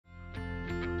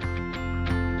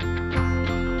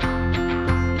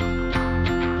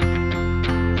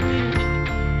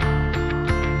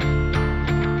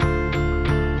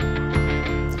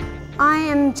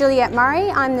Juliet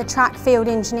Murray. I'm the track field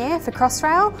engineer for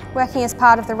Crossrail, working as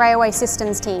part of the railway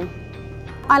systems team.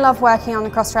 I love working on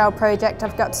the Crossrail project.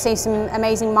 I've got to see some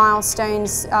amazing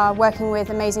milestones, working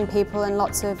with amazing people and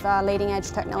lots of leading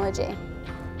edge technology.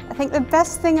 I think the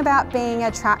best thing about being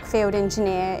a track field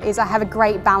engineer is I have a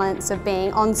great balance of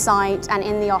being on site and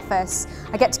in the office.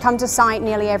 I get to come to site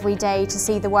nearly every day to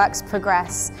see the works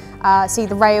progress, see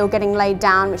the rail getting laid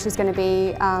down, which is going to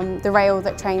be the rail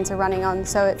that trains are running on.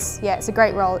 So it's a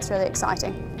great role, it's really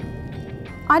exciting.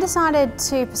 I decided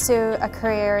to pursue a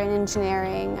career in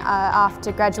engineering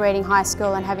after graduating high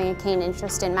school and having a keen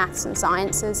interest in maths and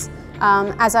sciences.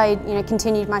 As I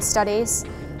continued my studies,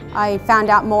 I found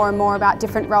out more and more about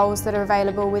different roles that are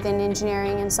available within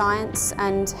engineering and science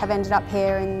and have ended up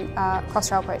here in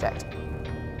Crossrail Project.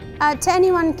 To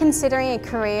anyone considering a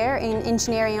career in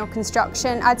engineering or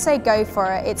construction, I'd say go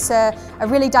for it. It's a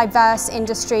really diverse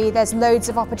industry, there's loads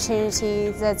of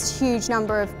opportunities, there's a huge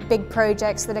number of big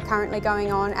projects that are currently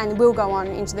going on and will go on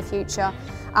into the future.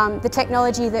 The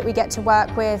technology that we get to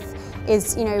work with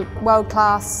is world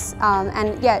class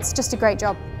and it's just a great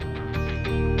job.